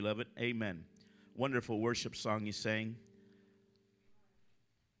Beloved, amen. Wonderful worship song you sang.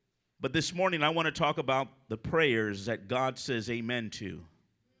 But this morning I want to talk about the prayers that God says amen to.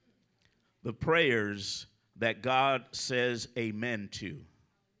 The prayers that God says amen to.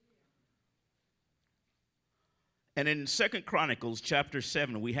 And in 2 Chronicles chapter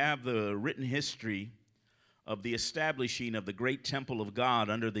 7, we have the written history of the establishing of the great temple of God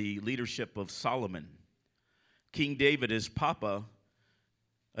under the leadership of Solomon. King David, his papa,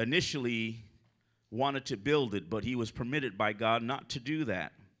 initially wanted to build it, but he was permitted by God not to do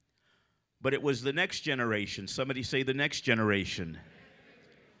that. But it was the next generation. Somebody say the next generation.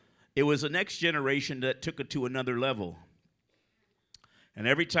 It was the next generation that took it to another level. And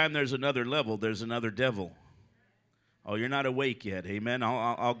every time there's another level, there's another devil. Oh, you're not awake yet. Amen.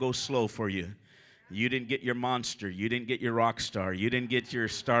 I'll go slow for you. You didn't get your Monster. You didn't get your Rockstar. You didn't get your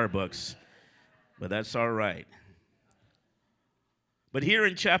Starbucks. But that's all right. But here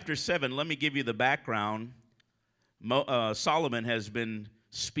in chapter 7, let me give you the background. Solomon has been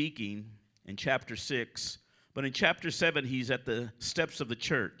speaking in chapter 6. But in chapter 7, he's at the steps of the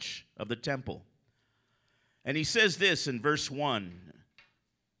church, of the temple. And he says this in verse 1.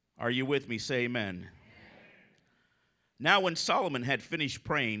 Are you with me? Say amen. Now when Solomon had finished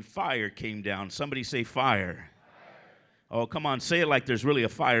praying, fire came down. Somebody say fire. Oh, come on, say it like there's really a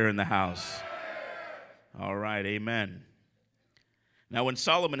fire in the house. All right, amen. Now when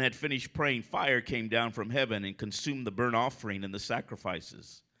Solomon had finished praying, fire came down from heaven and consumed the burnt offering and the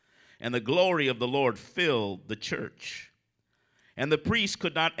sacrifices. And the glory of the Lord filled the church. And the priests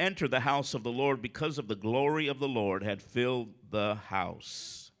could not enter the house of the Lord because of the glory of the Lord had filled the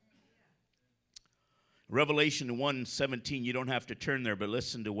house. Revelation 1:17, you don't have to turn there, but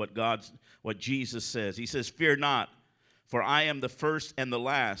listen to what Jesus says. He says, "Fear not, for I am the first and the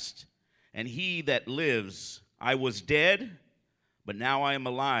last, and he that lives. I was dead, but now I am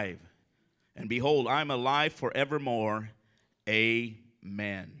alive. And behold, I am alive forevermore.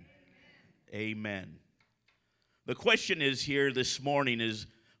 Amen." Amen. The question is here this morning is,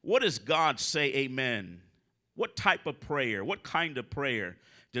 what does God say amen? What type of prayer, what kind of prayer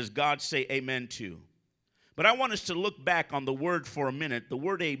does God say amen to? But I want us to look back on the word for a minute. The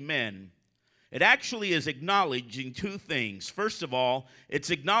word amen, it actually is acknowledging two things. First of all, it's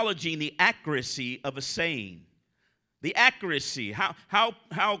acknowledging the accuracy of a saying. The accuracy,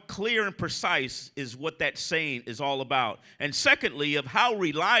 how clear and precise is what that saying is all about. And secondly, of how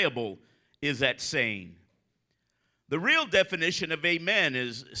reliable is that saying. The real definition of amen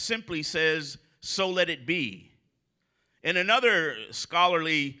is simply says, so let it be. In another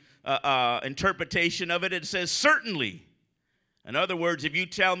scholarly interpretation of it, it says certainly. In other words, if you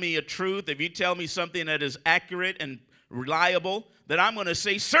tell me a truth, if you tell me something that is accurate and reliable, then I'm going to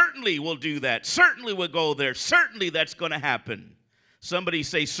say certainly we'll do that. Certainly we'll go there. Certainly that's going to happen. Somebody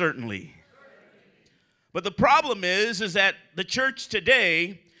say certainly. But the problem is that the church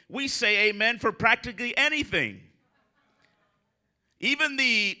today, we say amen for practically anything. Even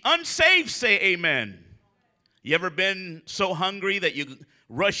the unsaved say amen. You ever been so hungry that you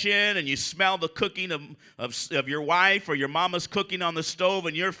rush in and you smell the cooking of your wife or your mama's cooking on the stove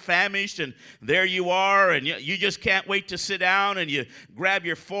and you're famished and there you are and you just can't wait to sit down and you grab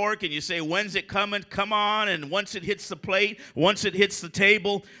your fork and you say, when's it coming? Come on. And once it hits the plate, once it hits the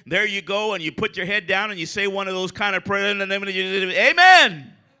table, there you go and you put your head down and you say one of those kind of prayers and then you say,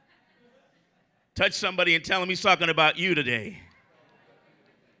 amen. Touch somebody and tell them he's talking about you today.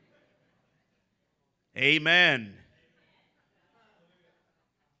 Amen.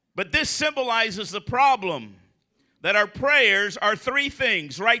 But this symbolizes the problem that our prayers are three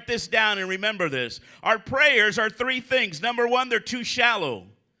things. Write this down and remember this. Our prayers are three things. Number one, they're too shallow.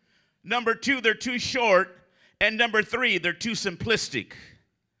 Number two, they're too short. And number three, they're too simplistic.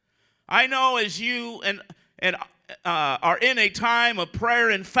 I know as you are in a time of prayer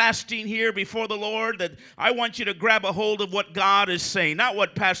and fasting here before the Lord, that I want you to grab a hold of what God is saying. Not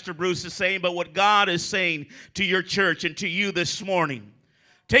what Pastor Bruce is saying, but what God is saying to your church and to you this morning.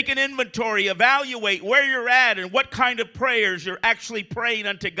 Take an inventory, evaluate where you're at and what kind of prayers you're actually praying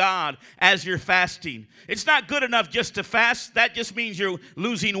unto God as you're fasting. It's not good enough just to fast. That just means you're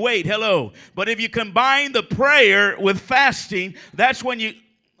losing weight. Hello. But if you combine the prayer with fasting, that's when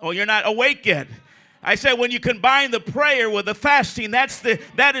you're not awake yet. I said when you combine the prayer with the fasting,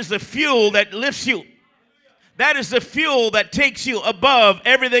 that is the fuel that lifts you. That is the fuel that takes you above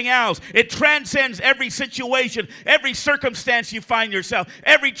everything else. It transcends every situation, every circumstance you find yourself,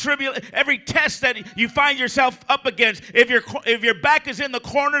 every test that you find yourself up against. If your back is in the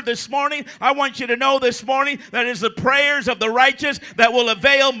corner this morning, I want you to know this morning that it is the prayers of the righteous that will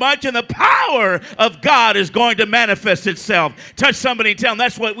avail much, and the power of God is going to manifest itself. Touch somebody and tell them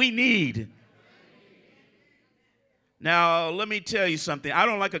that's what we need. Now, let me tell you something. I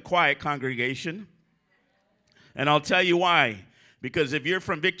don't like a quiet congregation. And I'll tell you why. Because if you're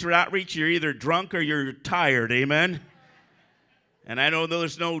from Victory Outreach, you're either drunk or you're tired. Amen? And I know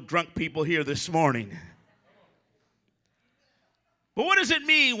there's no drunk people here this morning. But what does it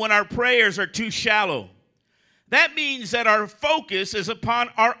mean when our prayers are too shallow? That means that our focus is upon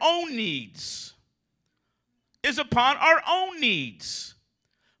our own needs.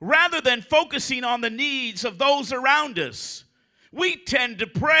 Rather than focusing on the needs of those around us. We tend to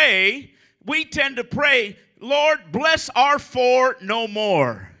pray, Lord, bless our four no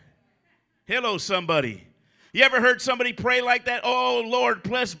more. Hello, somebody. You ever heard somebody pray like that? Oh, Lord,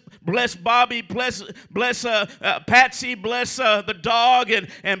 bless Bobby, bless Patsy, bless the dog,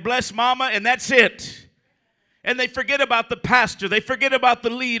 and bless Mama, and that's it. And they forget about the pastor. They forget about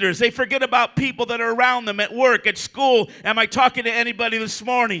the leaders. They forget about people that are around them at work, at school. Am I talking to anybody this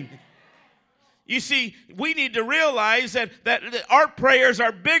morning? You see, we need to realize that our prayers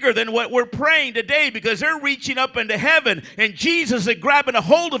are bigger than what we're praying today, because they're reaching up into heaven, and Jesus is grabbing a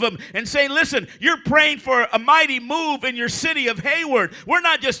hold of them and saying, listen, you're praying for a mighty move in your city of Hayward. We're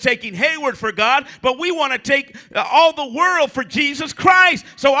not just taking Hayward for God, but we want to take all the world for Jesus Christ.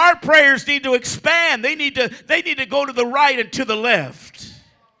 So our prayers need to expand. They need to go to the right and to the left.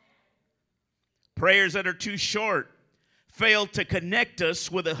 Prayers that are too short fail to connect us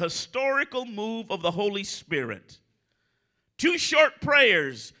with a historical move of the Holy Spirit. Too short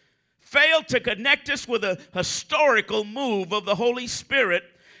prayers fail to connect us with a historical move of the Holy Spirit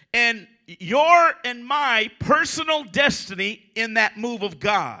and your and my personal destiny in that move of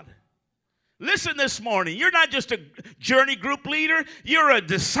God. Listen this morning, you're not just a journey group leader, you're a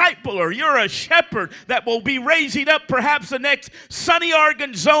disciple, or you're a shepherd that will be raising up perhaps the next Sonny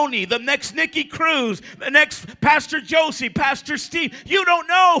Arganzoni, the next Nikki Cruz, the next Pastor Josie, Pastor Steve. You don't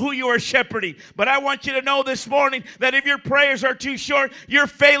know who you are shepherding, but I want you to know this morning that if your prayers are too short, you're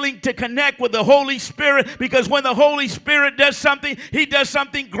failing to connect with the Holy Spirit, because when the Holy Spirit does something, He does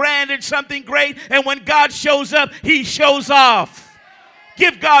something grand and something great, and when God shows up, He shows off.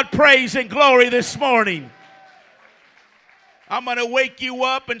 Give God praise and glory this morning. I'm going to wake you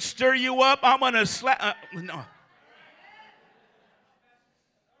up and stir you up. I'm going to slap. No.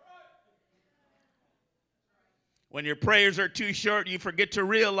 When your prayers are too short, you forget to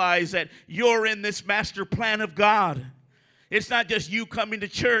realize that you're in this master plan of God. It's not just you coming to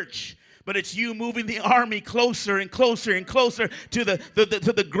church, but it's you moving the army closer and closer and closer to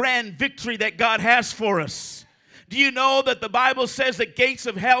the grand victory that God has for us. Do you know that the Bible says the gates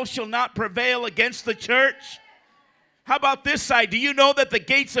of hell shall not prevail against the church? How about this side? Do you know that the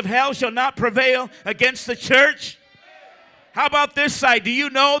gates of hell shall not prevail against the church? How about this side? Do you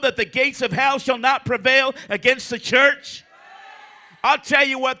know that the gates of hell shall not prevail against the church? I'll tell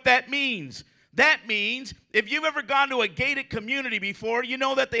you what that means. That means if you've ever gone to a gated community before, you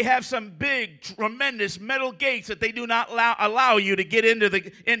know that they have some big, tremendous metal gates that they do not allow you to get into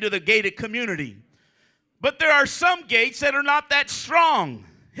the gated community. But there are some gates that are not that strong.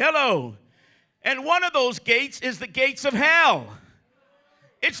 Hello. And one of those gates is the gates of hell.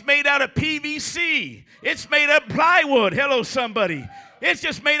 It's made out of PVC. It's made out of plywood. Hello, somebody. It's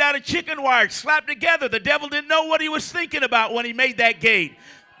just made out of chicken wire slapped together. The devil didn't know what he was thinking about when he made that gate.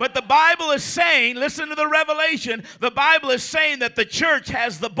 But the Bible is saying, listen to the revelation, the Bible is saying that the church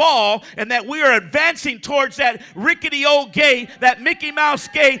has the ball and that we are advancing towards that rickety old gate, that Mickey Mouse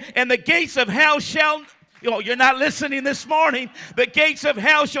gate, and the gates of hell shall... Oh, you're not listening this morning. The gates of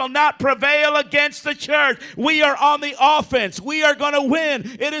hell shall not prevail against the church. We are on the offense. We are going to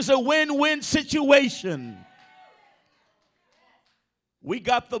win. It is a win-win situation. We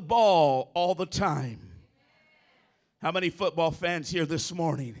got the ball all the time. How many football fans here this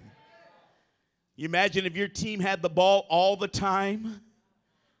morning? You imagine if your team had the ball all the time?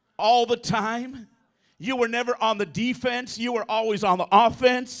 All the time? You were never on the defense. You were always on the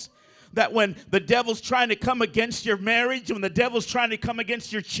offense. That when the devil's trying to come against your marriage, when the devil's trying to come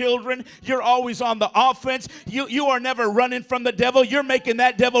against your children, you're always on the offense. You are never running from the devil. You're making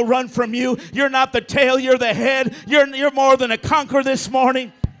that devil run from you. You're not the tail, you're the head. You're more than a conqueror this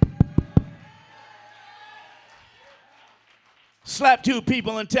morning. Slap two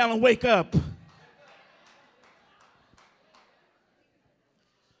people and tell them, wake up.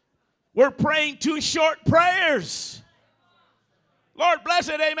 We're praying too short prayers. Lord, bless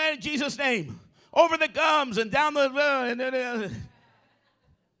it, amen, in Jesus' name. Over the gums and down the...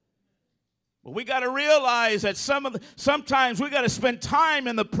 But we got to realize that sometimes we got to spend time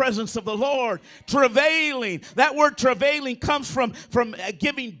in the presence of the Lord, travailing. That word travailing comes from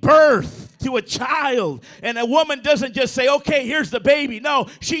giving birth to a child. And a woman doesn't just say, okay, here's the baby. No,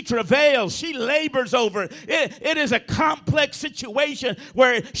 she travails. She labors over it. It is a complex situation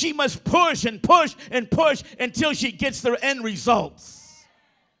where she must push and push and push until she gets the end results.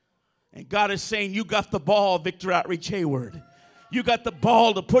 And God is saying, you got the ball, Victory Outreach Hayward. You got the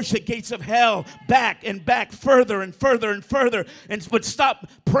ball to push the gates of hell back and back, further and further and further. But stop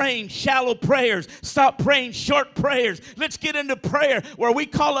praying shallow prayers. Stop praying short prayers. Let's get into prayer where we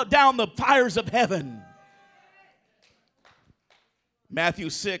call down the fires of heaven. Matthew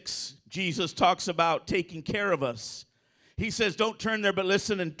 6, Jesus talks about taking care of us. He says, don't turn there, but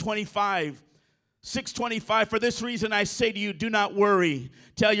listen in 6:25. For this reason I say to you, do not worry.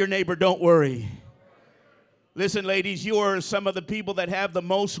 Tell your neighbor, don't worry. Listen, ladies, you are some of the people that have the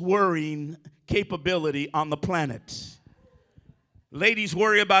most worrying capability on the planet. Ladies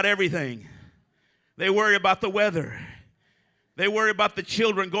worry about everything. They worry about the weather. They worry about the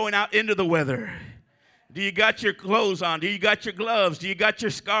children going out into the weather. Do you got your clothes on? Do you got your gloves? Do you got your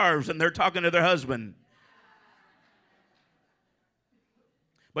scarves? And they're talking to their husband.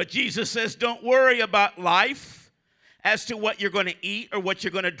 But Jesus says, don't worry about life as to what you're going to eat or what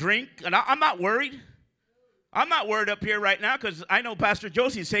you're going to drink. And I'm not worried. I'm not worried up here right now because I know Pastor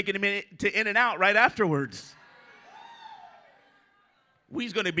Josie's taking me to In-N-Out right afterwards.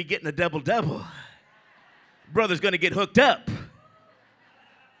 We's going to be getting a double-double. Brother's going to get hooked up.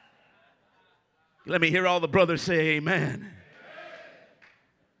 Let me hear all the brothers say amen.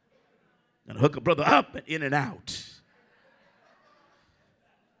 Going to hook a brother up at In-N-Out.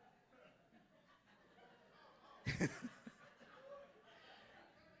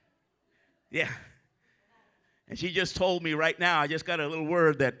 Yeah. And she just told me right now, I just got a little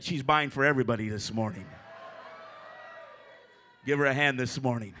word that she's buying for everybody this morning. Give her a hand this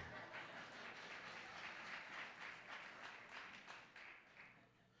morning.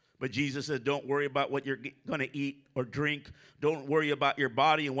 But Jesus said, don't worry about what you're going to eat or drink. Don't worry about your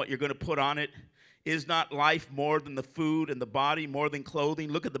body and what you're going to put on it. Is not life more than the food and the body more than clothing?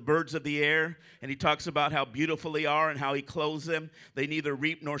 Look at the birds of the air. And he talks about how beautiful they are and how he clothes them. They neither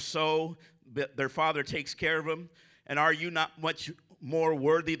reap nor sow, but their Father takes care of them. And are you not much more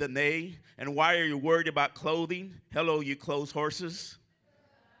worthy than they? And why are you worried about clothing? Hello, you clothes horses.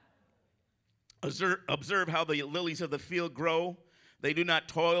 Observe how the lilies of the field grow. They do not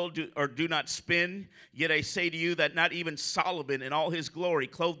toil or do not spin. Yet I say to you that not even Solomon in all his glory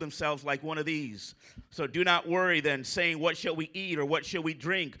clothed themselves like one of these. So do not worry then, saying, what shall we eat, or what shall we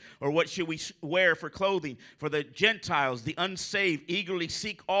drink, or what shall we wear for clothing? For the Gentiles, the unsaved, eagerly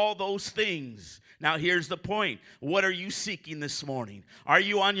seek all those things. Now here's the point. What are you seeking this morning? Are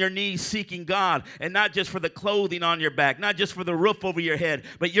you on your knees seeking God? And not just for the clothing on your back, not just for the roof over your head,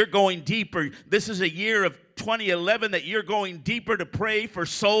 but you're going deeper. This is a year of 2011 that you're going deeper to pray for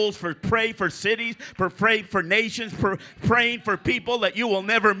souls, pray for cities, pray for nations, praying for people that you will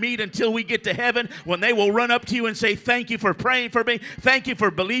never meet until we get to heaven, when they will run up to you and say, thank you for praying for me. Thank you for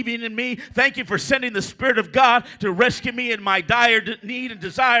believing in me. Thank you for sending the Spirit of God to rescue me in my dire need and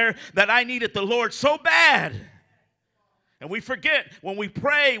desire that I needed the Lord so bad. And we forget when we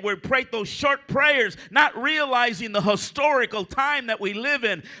pray those short prayers, not realizing the historical time that we live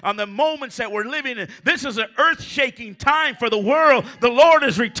in, on the moments that we're living in. This is an earth-shaking time for the world. The Lord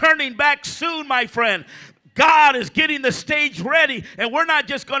is returning back soon, my friend. God is getting the stage ready, and we're not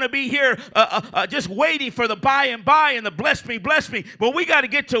just going to be here just waiting for the by and by and the bless me. But we got to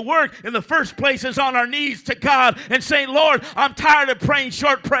get to work. In the first place is on our knees to God and saying, Lord, I'm tired of praying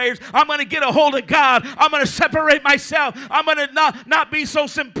short prayers. I'm going to get a hold of God. I'm going to separate myself. I'm going to not be so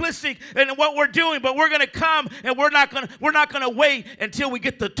simplistic in what we're doing, but we're going to come, and we're not going to wait until we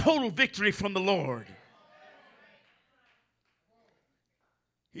get the total victory from the Lord.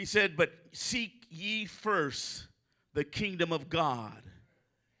 He said, but seek ye first the kingdom of God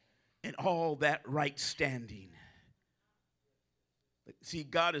and all that right standing. See,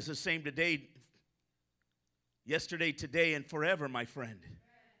 God is the same today, yesterday, today, and forever, my friend.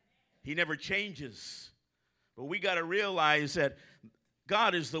 He never changes. But we got to realize that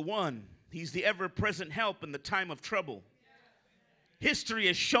God is the one. He's the ever-present help in the time of trouble. History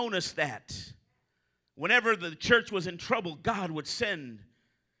has shown us that. Whenever the church was in trouble, God would send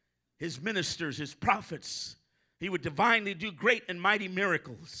his ministers, his prophets. He would divinely do great and mighty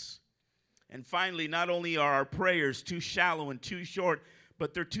miracles. And finally, not only are our prayers too shallow and too short,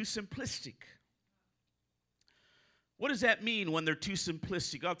 but they're too simplistic. What does that mean when they're too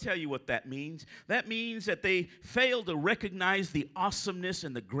simplistic? I'll tell you what that means. That means that they fail to recognize the awesomeness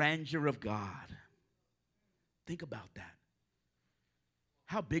and the grandeur of God. Think about that.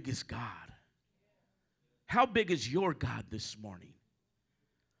 How big is God? How big is your God this morning?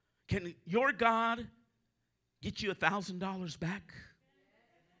 Can your God get you $1,000 back?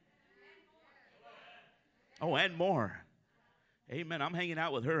 Oh, and more. Amen. I'm hanging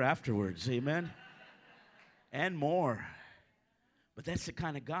out with her afterwards. Amen. And more. But that's the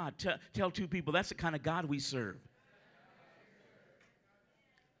kind of God. Tell two people, that's the kind of God we serve.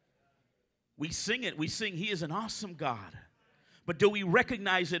 We sing it. We sing, He is an awesome God. But do we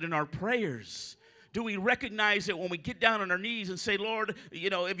recognize it in our prayers? Do we recognize it when we get down on our knees and say, Lord,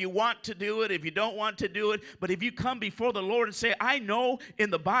 if you want to do it, if you don't want to do it, but if you come before the Lord and say, I know in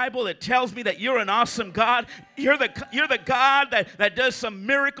the Bible it tells me that you're an awesome God. You're the God that does some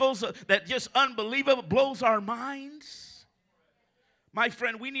miracles that just unbelievable, blows our minds. My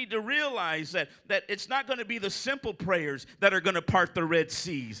friend, we need to realize that it's not going to be the simple prayers that are going to part the Red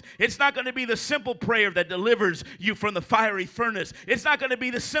Seas. It's not going to be the simple prayer that delivers you from the fiery furnace. It's not going to be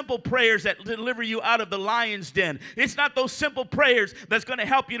the simple prayers that deliver you out of the lion's den. It's not those simple prayers that's going to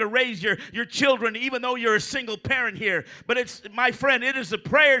help you to raise your children, even though you're a single parent here. But it's, my friend, it is the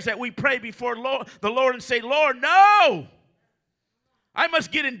prayers that we pray before the Lord and say, Lord, no! I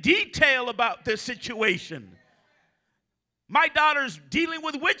must get in detail about this situation. My daughter's dealing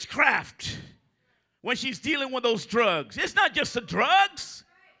with witchcraft when she's dealing with those drugs. It's not just the drugs.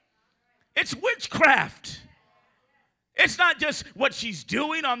 It's witchcraft. It's not just what she's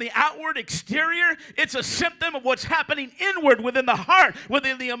doing on the outward exterior. It's a symptom of what's happening inward within the heart,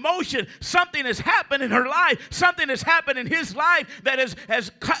 within the emotion. Something has happened in her life. Something has happened in his life that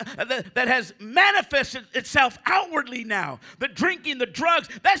has manifested itself outwardly now. The drinking, the drugs,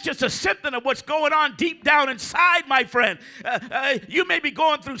 that's just a symptom of what's going on deep down inside, my friend. You may be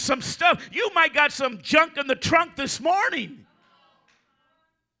going through some stuff. You might got some junk in the trunk this morning.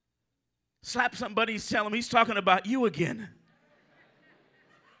 Slap somebody, tell him he's talking about you again.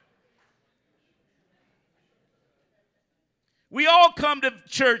 We all come to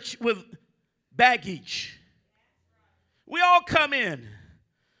church with baggage. We all come in.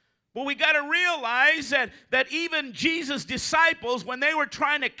 But we got to realize that even Jesus' disciples, when they were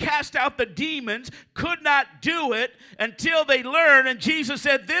trying to cast out the demons, could not do it until they learned. And Jesus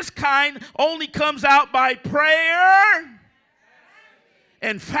said, this kind only comes out by prayer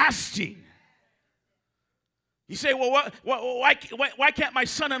and fasting. You say, well, why can't my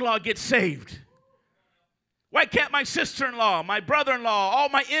son-in-law get saved? Why can't my sister-in-law, my brother-in-law, all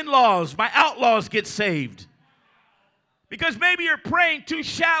my in-laws, my outlaws get saved? Because maybe you're praying too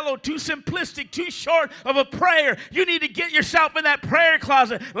shallow, too simplistic, too short of a prayer. You need to get yourself in that prayer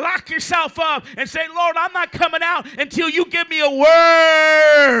closet, lock yourself up, and say, Lord, I'm not coming out until you give me a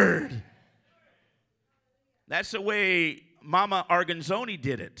word. That's the way Mama Arganzoni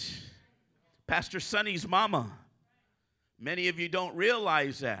did it. Pastor Sonny's mama. Many of you don't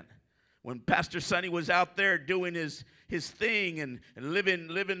realize that. When Pastor Sonny was out there doing his thing and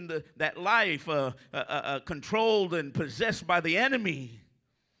living that life controlled and possessed by the enemy.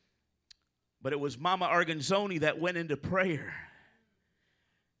 But it was Mama Arganzoni that went into prayer.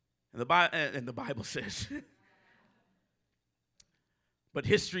 And the Bible says, but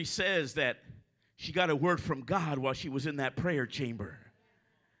history says that she got a word from God while she was in that prayer chamber.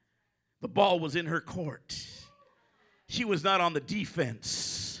 The ball was in her court. She was not on the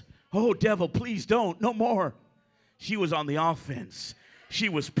defense. Oh, devil, please don't. No more. She was on the offense. She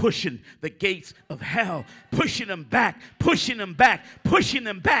was pushing the gates of hell, pushing them back, pushing them back, pushing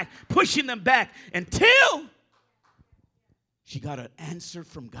them back, pushing them back until she got an answer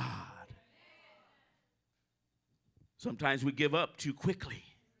from God. Sometimes we give up too quickly.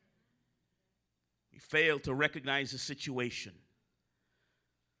 We fail to recognize the situation.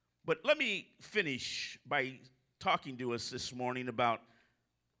 But let me finish by talking to us this morning about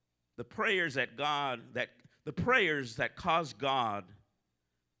the prayers that cause God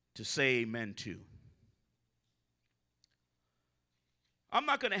to say amen to. I'm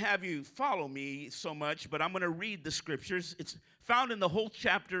not going to have you follow me so much, but I'm going to read the scriptures. It's found in the whole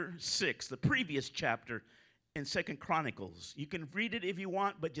chapter 6, the previous chapter in 2 Chronicles. You can read it if you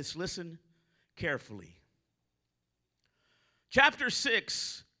want, but just listen carefully. Chapter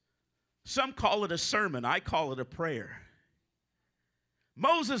 6, some call it a sermon. I call it a prayer.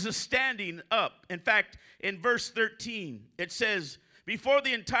 Moses is standing up. In fact, in verse 13, it says, before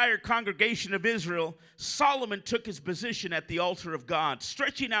the entire congregation of Israel, Solomon took his position at the altar of God,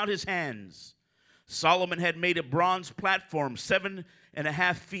 stretching out his hands. Solomon had made a bronze platform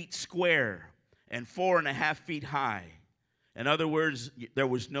 7.5 feet square and 4.5 feet high. In other words, there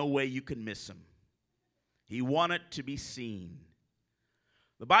was no way you could miss him. He wanted to be seen.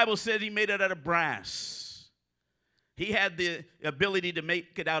 The Bible says he made it out of brass. He had the ability to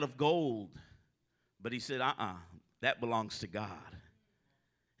make it out of gold. But he said, that belongs to God.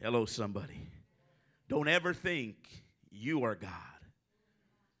 Hello, somebody. Don't ever think you are God.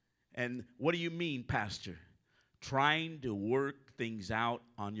 And what do you mean, Pastor? Trying to work things out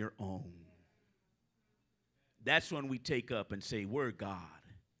on your own. That's when we take up and say, we're God.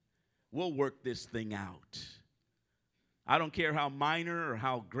 We'll work this thing out. I don't care how minor or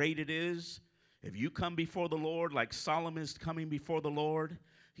how great it is. If you come before the Lord like Solomon is coming before the Lord,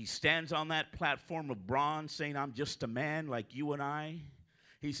 he stands on that platform of bronze saying, I'm just a man like you and I.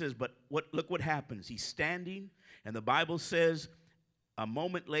 He says, but look what happens. He's standing, and the Bible says a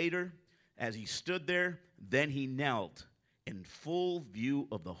moment later, as he stood there, then he knelt in full view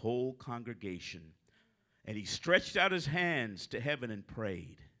of the whole congregation. And he stretched out his hands to heaven and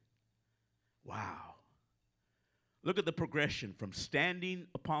prayed. Wow. Look at the progression from standing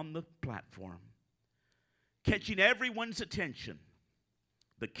upon the platform, catching everyone's attention.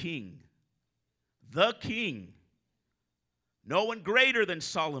 The king, no one greater than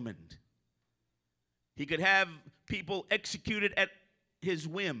Solomon. He could have people executed at his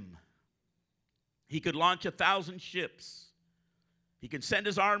whim. He could launch 1,000 ships. He could send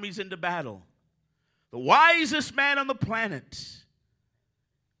his armies into battle. The wisest man on the planet,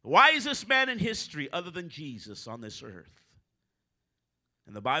 the wisest man in history other than Jesus on this earth.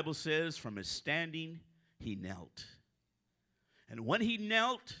 And the Bible says from his standing, he knelt. And when he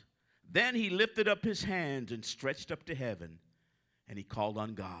knelt, then he lifted up his hands and stretched up to heaven, and he called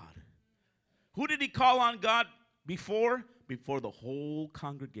on God. Who did he call on God before? Before the whole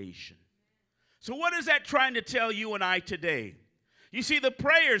congregation. So what is that trying to tell you and I today? You see, the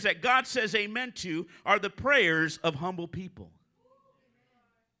prayers that God says amen to are the prayers of humble people.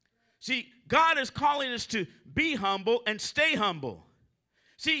 See, God is calling us to be humble and stay humble.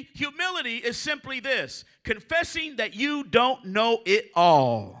 See, humility is simply this, confessing that you don't know it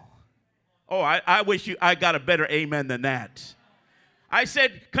all. Oh, I wish I got a better amen than that. I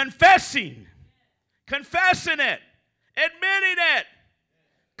said confessing it, admitting it,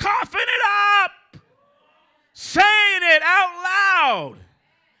 coughing it up, saying it out loud.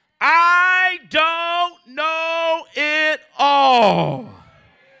 I don't know it all.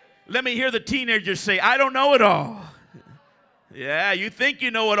 Let me hear the teenagers say, I don't know it all. Yeah, you think you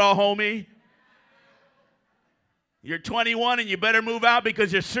know it all, homie. You're 21 and you better move out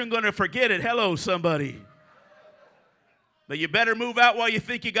because you're soon going to forget it. Hello, somebody. But you better move out while you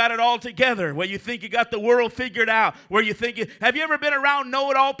think you got it all together, while you think you got the world figured out, where you think have you ever been around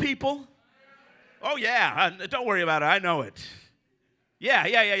know-it-all people? Oh, yeah, don't worry about it. I know it.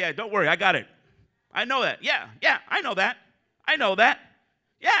 Yeah, don't worry. I got it. I know that. Yeah, I know that. I know that.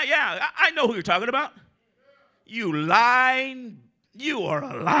 Yeah, I know who you're talking about. You lying, you are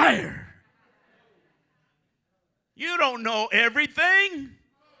a liar. You don't know everything.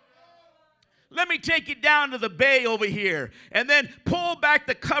 Let me take you down to the bay over here and then pull back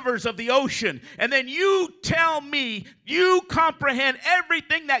the covers of the ocean. And then you tell me you comprehend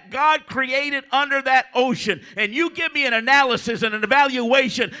everything that God created under that ocean. And you give me an analysis and an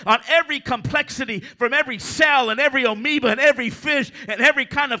evaluation on every complexity from every cell and every amoeba and every fish and every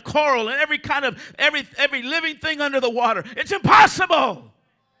kind of coral and every kind of every living thing under the water. It's impossible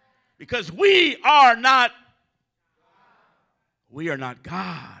because we are not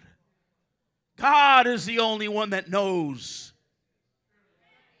God. God is the only one that knows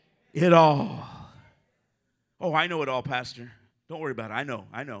it all. Oh, I know it all, Pastor. Don't worry about it. I know.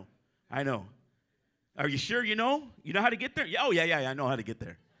 Are you sure you know? You know how to get there? Oh, yeah, I know how to get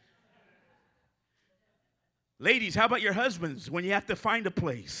there. Ladies, how about your husbands when you have to find a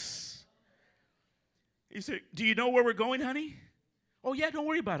place? He said, do you know where we're going, honey? Oh, yeah, don't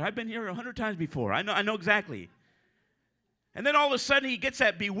worry about it. I've been here 100 times before. I know exactly. And then all of a sudden he gets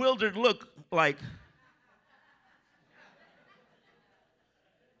that bewildered look like,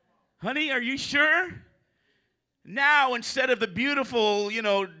 honey, are you sure? Now instead of the beautiful,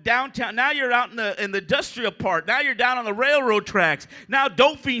 downtown, now you're out in the industrial part. Now you're down on the railroad tracks. Now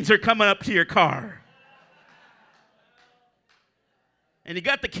dope fiends are coming up to your car. And you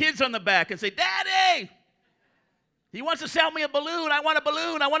got the kids on the back and say, Daddy, he wants to sell me a balloon. I want a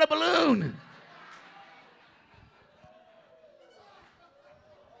balloon.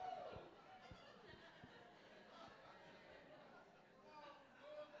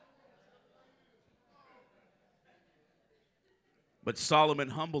 But Solomon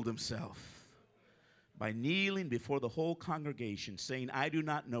humbled himself. by kneeling before the whole congregation, saying, I do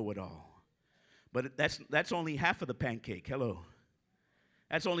not know it all. But that's only half of the pancake. Hello.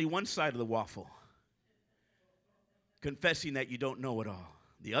 That's only one side of the waffle. Confessing that you don't know it all.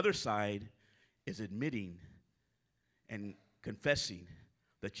 The other side is admitting and confessing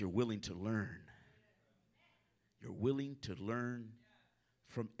that you're willing to learn. You're willing to learn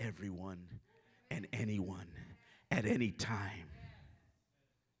from everyone and anyone at any time.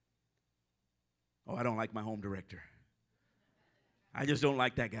 Oh, I don't like my home director. I just don't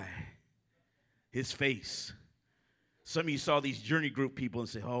like that guy. His face. Some of you saw these journey group people and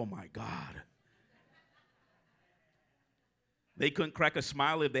say, oh my God. They couldn't crack a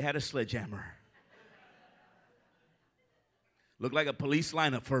smile if they had a sledgehammer. Looked like a police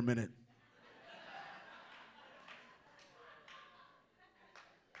lineup for a minute.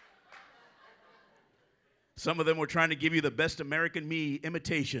 Some of them were trying to give you the best American me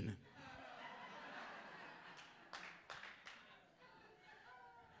imitation.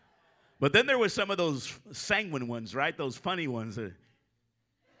 But then there was some of those sanguine ones, right? Those funny ones.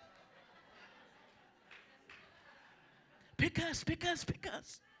 Pick us, pick us, pick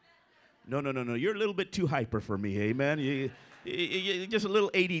us. No. You're a little bit too hyper for me, amen? You just a little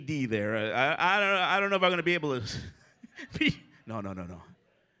ADD there. I don't know if I'm going to be able to be. No.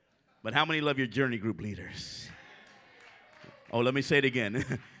 But how many love your journey group leaders? Oh, let me say it again.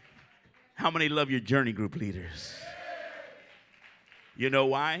 How many love your journey group leaders? You know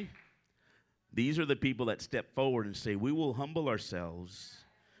why? These are the people that step forward and say, we will humble ourselves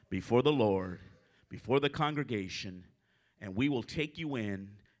before the Lord, before the congregation, and we will take you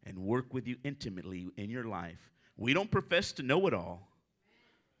in and work with you intimately in your life. We don't profess to know it all,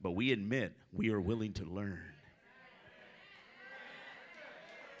 but we admit we are willing to learn.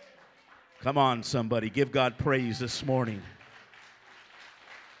 Come on, somebody. Give God praise this morning.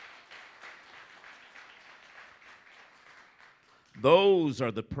 Those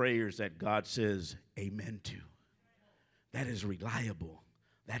are the prayers that God says amen to. That is reliable.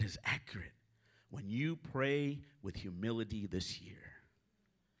 That is accurate. When you pray with humility this year,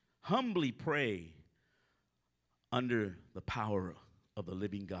 humbly pray under the power of the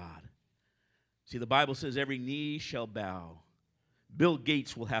living God. See, the Bible says every knee shall bow. Bill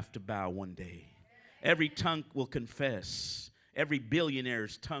Gates will have to bow one day. Every tongue will confess. Every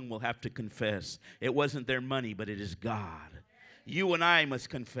billionaire's tongue will have to confess. It wasn't their money, but it is God. You and I must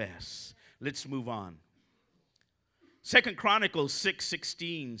confess. Let's move on. 2 Chronicles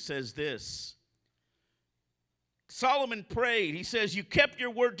 6:16 says this. Solomon prayed. He says, you kept your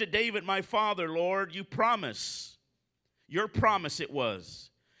word to David, my father, Lord. You promise. Your promise it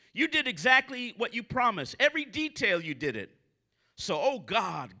was. You did exactly what you promised. Every detail you did it. So, oh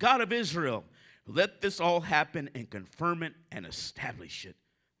God, God of Israel, let this all happen and confirm it and establish it.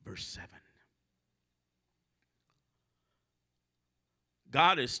 Verse 7.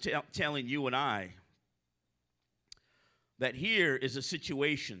 God is telling you and I that here is a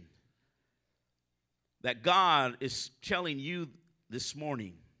situation that God is telling you this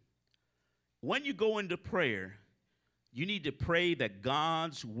morning. When you go into prayer, you need to pray that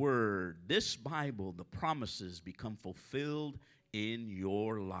God's word, this Bible, the promises become fulfilled in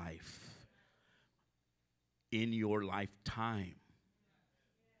your life, in your lifetime.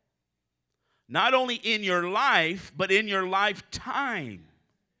 Not only in your life, but in your lifetime.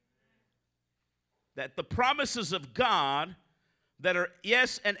 That the promises of God that are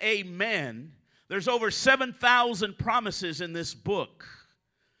yes and amen, there's over 7,000 promises in this book.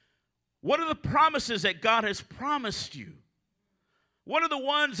 What are the promises that God has promised you? What are the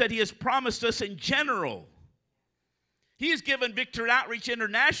ones that He has promised us in general? He has given Victory Outreach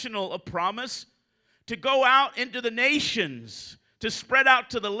International a promise to go out into the nations, to spread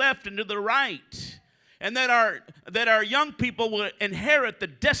out to the left and to the right, and that our young people will inherit the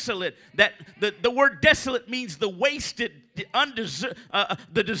desolate. That the word desolate means the wasted,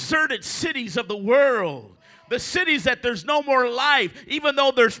 the deserted cities of the world. The cities that there's no more life, even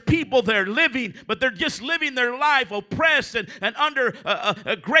though there's people there living, but they're just living their life oppressed and under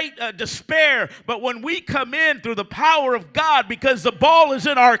a great despair. But when we come in through the power of God, because the ball is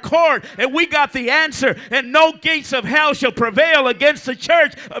in our court and we got the answer, and no gates of hell shall prevail against the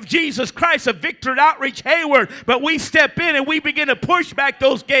church of Jesus Christ of Victory Outreach Hayward. But we step in and we begin to push back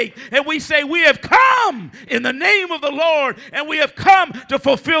those gates, and we say, we have come in the name of the Lord, and we have come to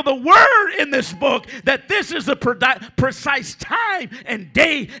fulfill the word in this book, that this is the precise time and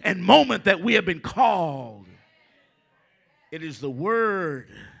day and moment that we have been called. It is the word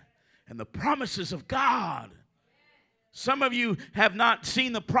and the promises of God. Some of you have not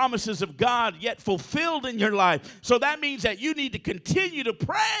seen the promises of God yet fulfilled in your life. So that means that you need to continue to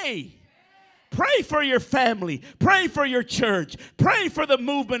pray. Pray for your family. Pray for your church. Pray for the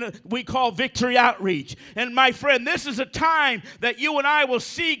movement we call Victory Outreach. And my friend, this is a time that you and I will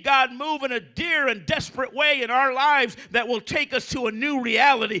see God move in a dear and desperate way in our lives that will take us to a new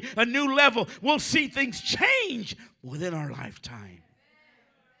reality, a new level. We'll see things change within our lifetime.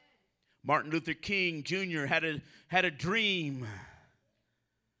 Martin Luther King Jr. had a dream.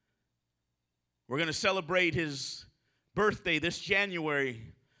 We're going to celebrate his birthday this January,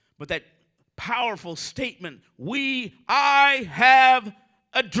 but that powerful statement, I have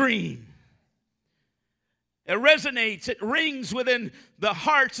a dream. It resonates, it rings within the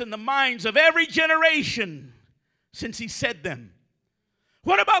hearts and the minds of every generation since he said them.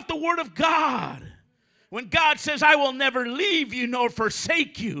 What about the Word of God? When God says, I will never leave you nor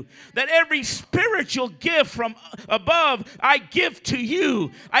forsake you, that every spiritual gift from above I give to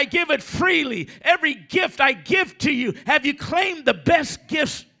you. I give it freely. Every gift I give to you. Have you claimed the best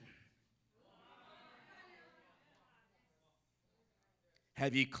gifts?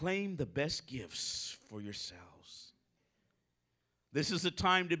 Have you claimed the best gifts for yourselves? This is the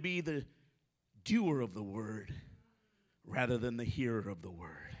time to be the doer of the word rather than the hearer of the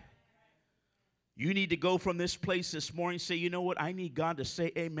word. You need to go from this place this morning and say, you know what? I need God to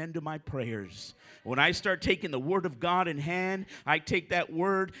say amen to my prayers. When I start taking the word of God in hand, I take that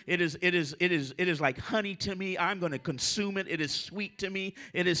word. It is like honey to me. I'm going to consume it. It is sweet to me.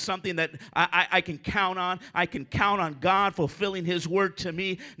 It is something that I can count on. I can count on God fulfilling his word to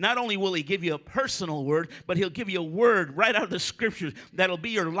me. Not only will he give you a personal word, but he'll give you a word right out of the scriptures that'll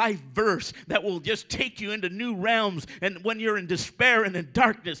be your life verse that will just take you into new realms. And when you're in despair and in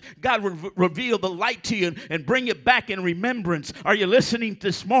darkness, God will reveal the light to you and bring it back in remembrance. Are you listening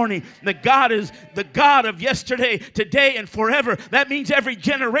this morning? That God is the God of yesterday, today, and forever. That means every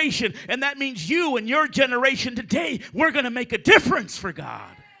generation, and that means you and your generation today, we're going to make a difference for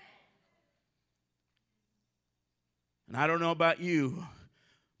God. And I don't know about you,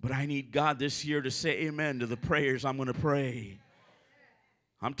 but I need God this year to say amen to the prayers I'm going to pray.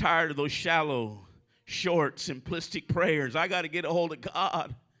 I'm tired of those shallow, short, simplistic prayers. I got to get a hold of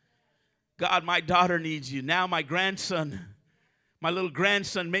God. God, my daughter needs you. Now my grandson, my little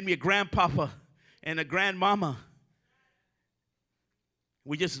grandson made me a grandpapa and a grandmama.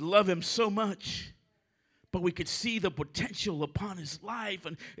 We just love him so much. But we could see the potential upon his life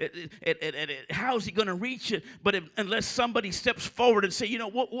and how is he going to reach it? But unless somebody steps forward and say, you know,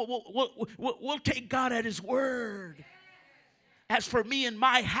 we'll take God at his word. As for me and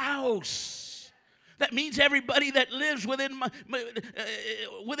my house, that means everybody that lives within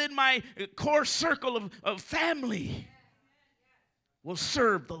my core circle of family will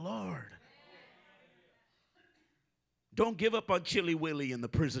serve the Lord. Don't give up on Chili Willy in the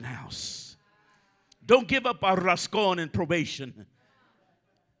prison house. Don't give up on Rascon in probation.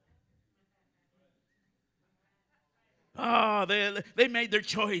 Oh, they made their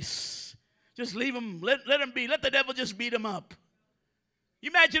choice. Just leave them. Let them be. Let the devil just beat them up. You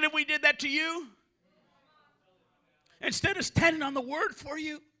imagine if we did that to you? Instead of standing on the word for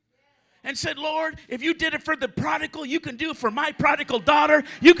you and said, Lord, if you did it for the prodigal, you can do it for my prodigal daughter.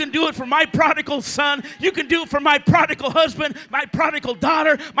 You can do it for my prodigal son. You can do it for my prodigal husband, my prodigal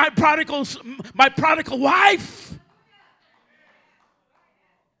daughter, my prodigal wife.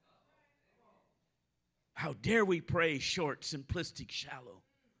 How dare we pray short, simplistic, shallow?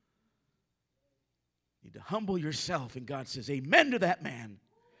 You need to humble yourself, and God says, amen to that man.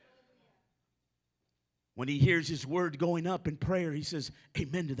 When he hears his word going up in prayer, he says,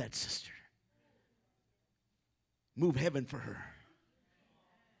 amen to that sister. Move heaven for her.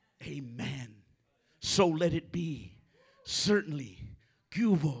 Amen. So let it be. Certainly.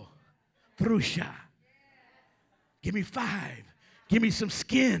 Cubo. Prusha. Give me 5. Give me some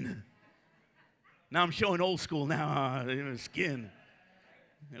skin. Now I'm showing old school now. Skin.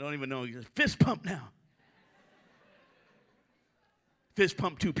 I don't even know. Fist pump now. Fist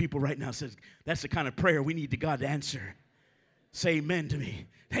pump 2 people right now says, that's the kind of prayer we need to God to answer. Say amen to me.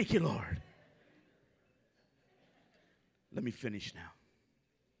 Thank you, Lord. Let me finish now.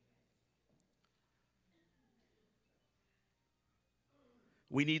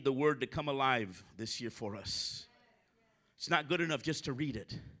 We need the word to come alive this year for us. It's not good enough just to read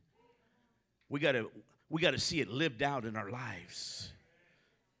it. We got to see it lived out in our lives.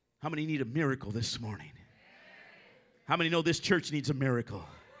 How many need a miracle this morning? How many know this church needs a miracle?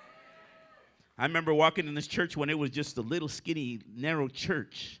 I remember walking in this church when it was just a little skinny, narrow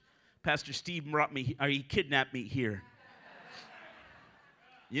church. Pastor Steve he kidnapped me here.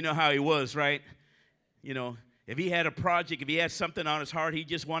 You know how he was, right? You know, if he had a project, if he had something on his heart, he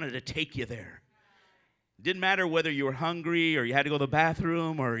just wanted to take you there. Didn't matter whether you were hungry or you had to go to the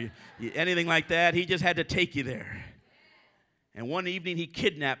bathroom or anything like that. He just had to take you there. And one evening he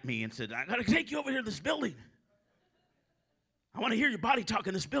kidnapped me and said, I got to take you over here to this building. I want to hear your body talk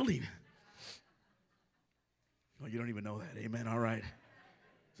in this building. Oh, you don't even know that. Amen. All right.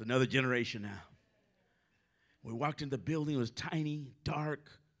 It's another generation now. We walked into the building. It was tiny,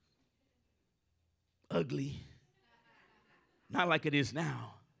 dark, ugly. Not like it is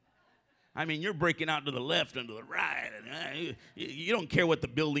now. I mean, you're breaking out to the left and to the right. And, you don't care what the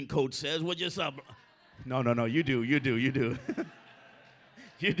building code says. We're just up. No. You do. You do,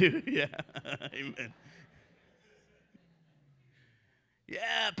 yeah. Amen.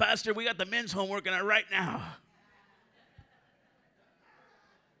 Yeah, Pastor, we got the men's home working on right now.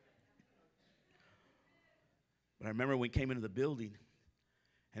 But I remember when we came into the building,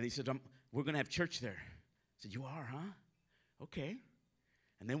 and he said, we're going to have church there. I said, you are, huh? Okay.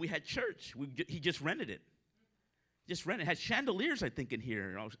 And then we had church. He just rented it. It had chandeliers, I think, in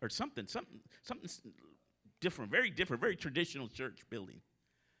here or something different, very traditional church building.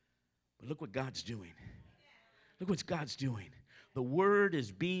 But look what God's doing. Look what God's doing. The word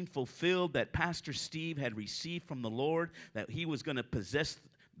is being fulfilled that Pastor Steve had received from the Lord, that he was going to possess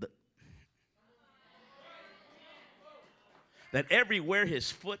that everywhere his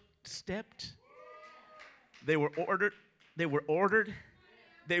foot stepped, they were ordered by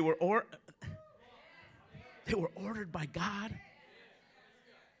God.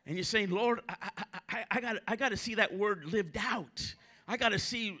 And you're saying, Lord, I got to see that word lived out. I got to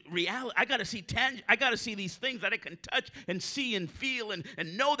see reality. I got to see I got to see these things that I can touch and see and feel and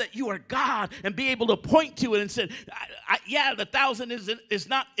know that you are God and be able to point to it and say, yeah, the 1,000 is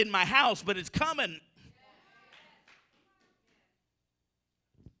not in my house, but it's coming.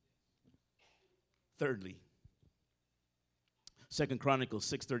 Thirdly, 2 Chronicles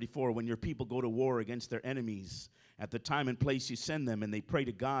 6:34, when your people go to war against their enemies, at the time and place you send them, and they pray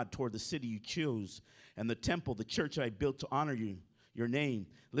to God toward the city you chose, and the temple, the church I built to honor you, your name,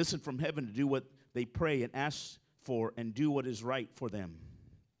 listen from heaven to do what they pray and ask for, and do what is right for them.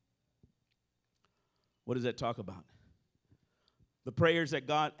 What does that talk about? The prayers that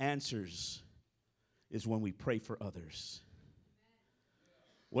God answers is when we pray for others.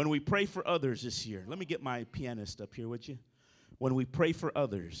 When we pray for others this year, let me get my pianist up here, would you? When we pray for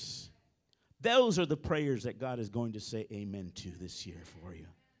others, those are the prayers that God is going to say amen to this year for you.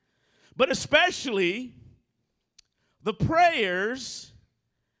 But especially the prayers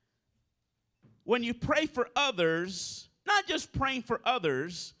when you pray for others, not just praying for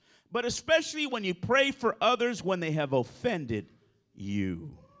others, but especially when you pray for others when they have offended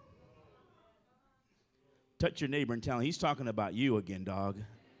you. Touch your neighbor and tell him, he's talking about you again, dog.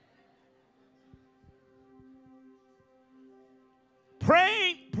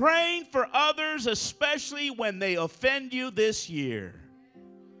 Praying for others, especially when they offend you this year.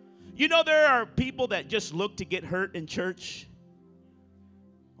 You know, there are people that just look to get hurt in church.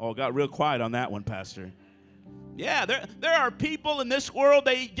 Oh, got real quiet on that one, Pastor. Yeah, there are people in this world,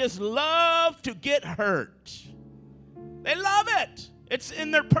 they just love to get hurt. They love it. It's in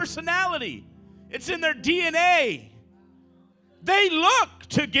their personality. It's in their DNA. They look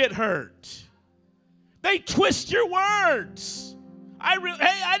to get hurt. They twist your words.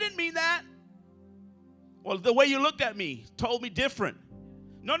 Hey, I didn't mean that. Well, the way you looked at me told me different.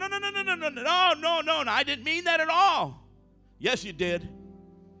 No, I didn't mean that at all. Yes, you did.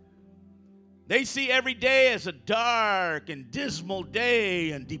 They see every day as a dark and dismal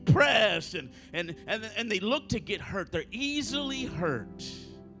day and depressed, and they look to get hurt. They're easily hurt.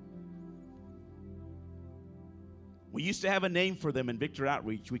 We used to have a name for them in Victor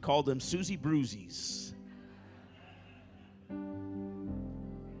Outreach. We called them Susie Bruisies.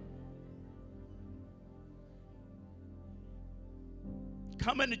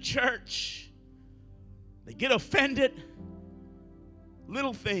 Come into church, they get offended,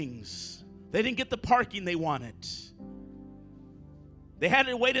 little things. They didn't get the parking they wanted. They had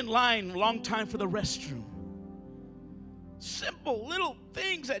to wait in line a long time for the restroom. Simple little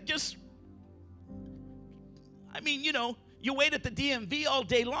things that just, you wait at the DMV all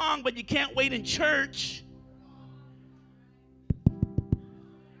day long, but you can't wait in church.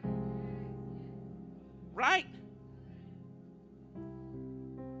 Right?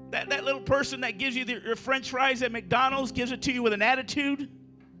 That little person that gives you your French fries at McDonald's gives it to you with an attitude.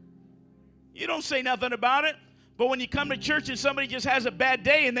 You don't say nothing about it. But when you come to church and somebody just has a bad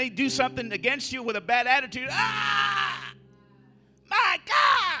day and they do something against you with a bad attitude, my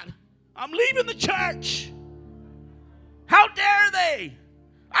God, I'm leaving the church. How dare they?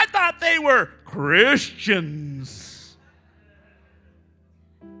 I thought they were Christians.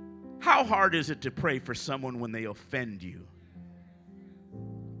 How hard is it to pray for someone when they offend you?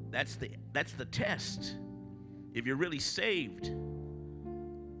 That's the test. If you're really saved.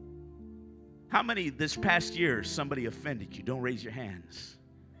 How many this past year somebody offended you? Don't raise your hands.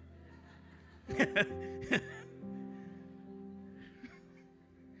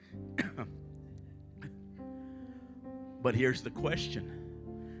 But here's the question.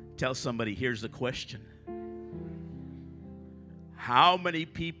 Tell somebody, here's the question. How many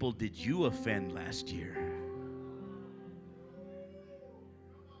people did you offend last year?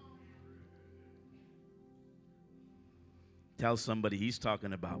 Tell somebody, he's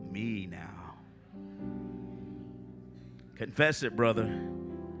talking about me now. Confess it, brother.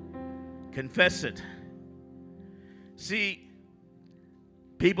 Confess it. See,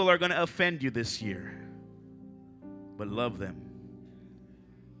 people are going to offend you this year, but love them.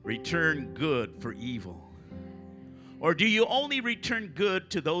 Return good for evil. Or do you only return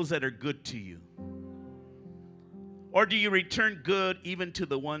good to those that are good to you? Or do you return good even to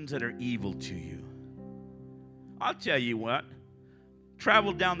the ones that are evil to you? I'll tell you what.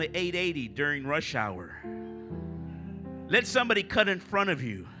 Travel down the 880 during rush hour. Let somebody cut in front of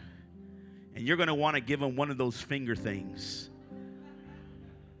you, and you're going to want to give them one of those finger things.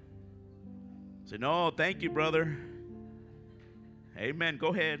 Say, no, thank you, brother. Amen.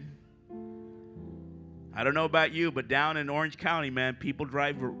 Go ahead. I don't know about you, but down in Orange County, man, people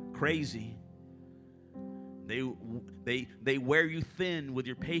drive crazy. They wear you thin with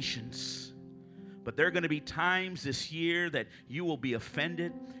your patience. But there are going to be times this year that you will be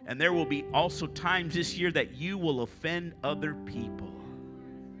offended, and there will be also times this year that you will offend other people.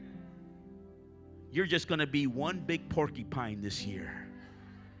 You're just going to be one big porcupine this year.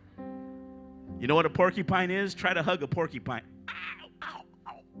 You know what a porcupine is? Try to hug a porcupine. Ow, ow,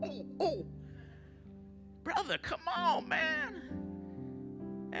 ow, oh, oh. Brother, come on,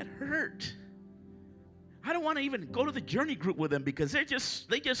 man. That hurt. I don't want to even go to the journey group with them because they just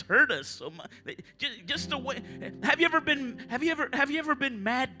hurt us so much. Just the way. Have you ever been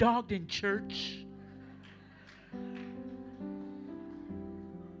mad dogged in church?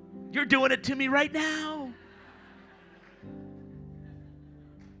 You're doing it to me right now.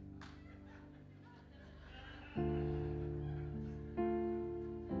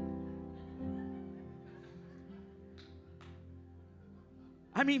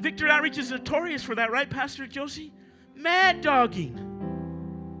 I mean, Victory Outreach is notorious for that, right, Pastor Josie? Mad dogging.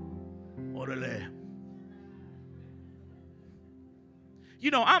 Orale.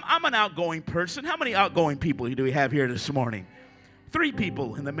 You know, I'm an outgoing person. How many outgoing people do we have here this morning? 3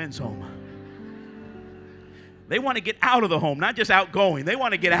 people in the men's home. They want to get out of the home, not just outgoing. They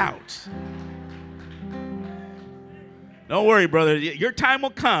want to get out. Don't worry, brother. Your time will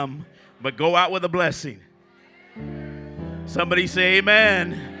come, but go out with a blessing. Somebody say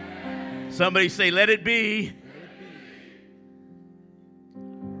amen. Somebody say let it be.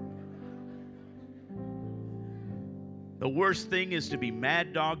 The worst thing is to be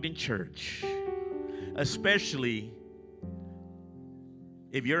mad dogged in church, especially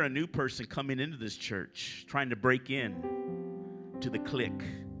if you're a new person coming into this church, trying to break in to the clique,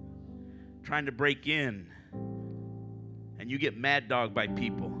 trying to break in, and you get mad dogged by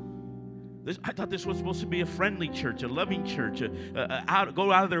people. I thought this was supposed to be a friendly church, a loving church,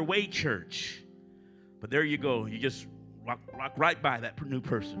 go out of their way church. But there you go. You just walk right by that new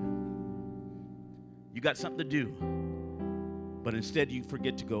person. You got something to do. But instead you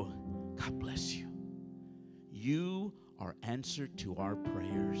forget to go, God bless you. You are answer to our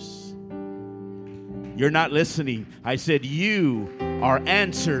prayers. You're not listening. I said you are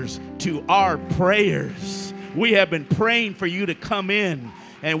answers to our prayers. We have been praying for you to come in.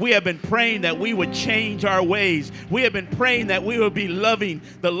 And we have been praying that we would change our ways. We have been praying that we would be loving.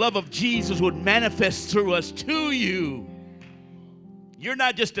 The love of Jesus would manifest through us to you. You're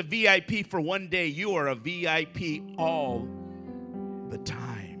not just a VIP for one day. You are a VIP all the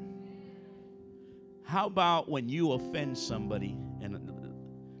time. How about when you offend somebody? And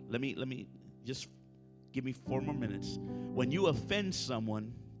let me just give me 4 more minutes. When you offend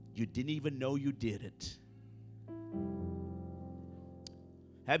someone, you didn't even know you did it.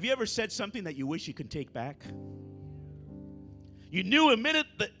 Have you ever said something that you wish you could take back? You knew the minute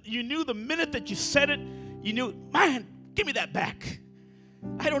that you said it, you knew, man, give me that back.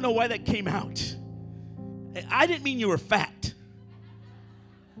 I don't know why that came out. I didn't mean you were fat.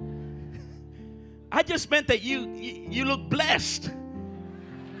 I just meant that you look blessed.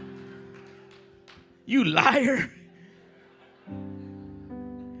 You liar.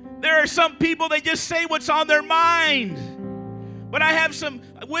 There are some people, they just say what's on their mind. But I have some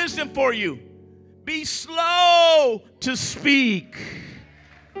wisdom for you. Be slow to speak.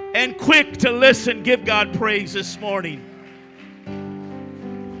 and quick to listen. Give God praise this morning.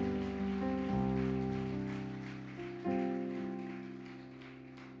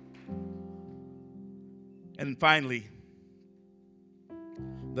 And finally,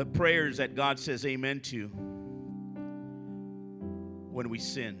 the prayers that God says amen to when we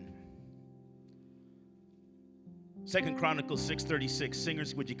sin. 2 Chronicles 6:36.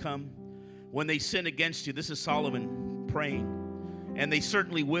 Singers, would you come? When they sin against you, this is Solomon praying. And they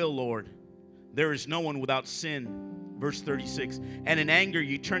certainly will, Lord. There is no one without sin. Verse 36. And in anger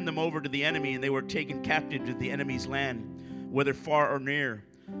you turned them over to the enemy, and they were taken captive to the enemy's land, whether far or near.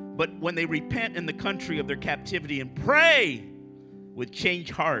 But when they repent in the country of their captivity and pray with changed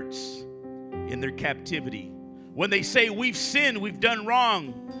hearts in their captivity, when they say, we've sinned, we've done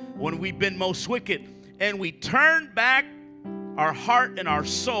wrong, when we've been most wicked, and we turn back our heart and our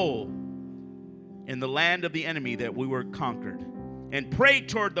soul in the land of the enemy that we were conquered, and pray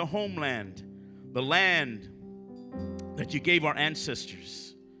toward the homeland, the land that you gave our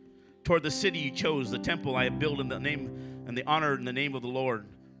ancestors, toward the city you chose, the temple I have built in the name and the honor in the name of the Lord.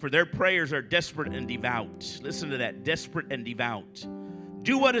 For their prayers are desperate and devout. Listen to that, desperate and devout.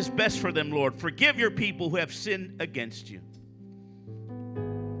 Do what is best for them, Lord. Forgive your people who have sinned against you.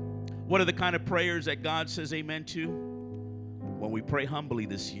 What are the kind of prayers that God says amen to? When we pray humbly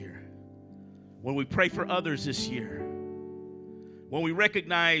this year. When we pray for others this year. When we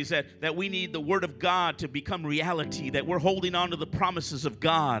recognize that we need the Word of God to become reality, that we're holding on to the promises of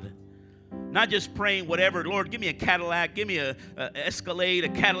God. Not just praying whatever, Lord, give me a Cadillac, give me a Escalade, a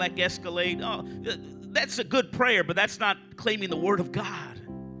Cadillac Escalade. Oh, that's a good prayer, but that's not claiming the Word of God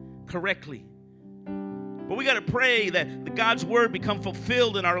correctly. But we got to pray that God's Word become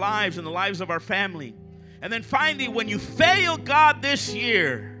fulfilled in our lives and the lives of our family. And then finally, when you fail God this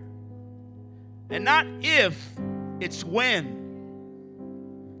year, and not if, it's when.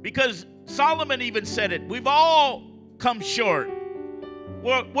 Because Solomon even said it, we've all come short.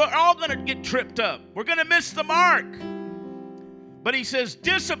 We're all going to get tripped up. We're going to miss the mark. But he says,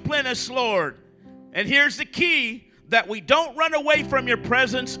 discipline us, Lord. And here's the key, that we don't run away from your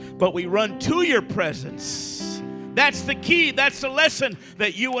presence, but we run to your presence. That's the key. That's the lesson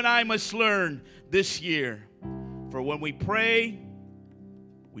that you and I must learn this year. For when we pray,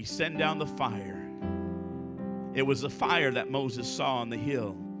 we send down the fire. It was the fire that Moses saw on the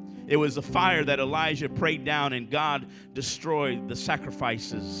hill. It was the fire that Elijah prayed down and God destroyed the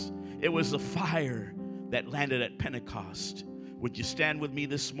sacrifices. It was the fire that landed at Pentecost. Would you stand with me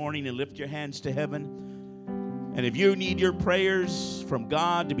this morning and lift your hands to heaven? And if you need your prayers from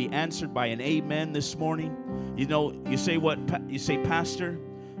God to be answered by an amen this morning, you say what? You say, Pastor,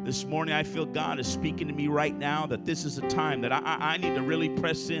 this morning I feel God is speaking to me right now that this is a time that I need to really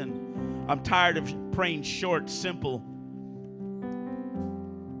press in. I'm tired of praying short, simple,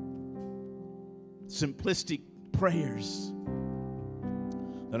 simplistic prayers.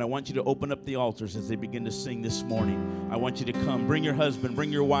 Then I want you to open up the altars as they begin to sing this morning. I want you to come. Bring your husband.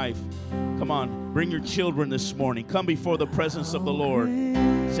 Bring your wife. Come on. Bring your children this morning. Come before the presence of the Lord.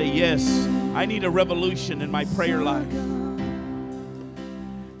 Say, yes, I need a revolution in my prayer life.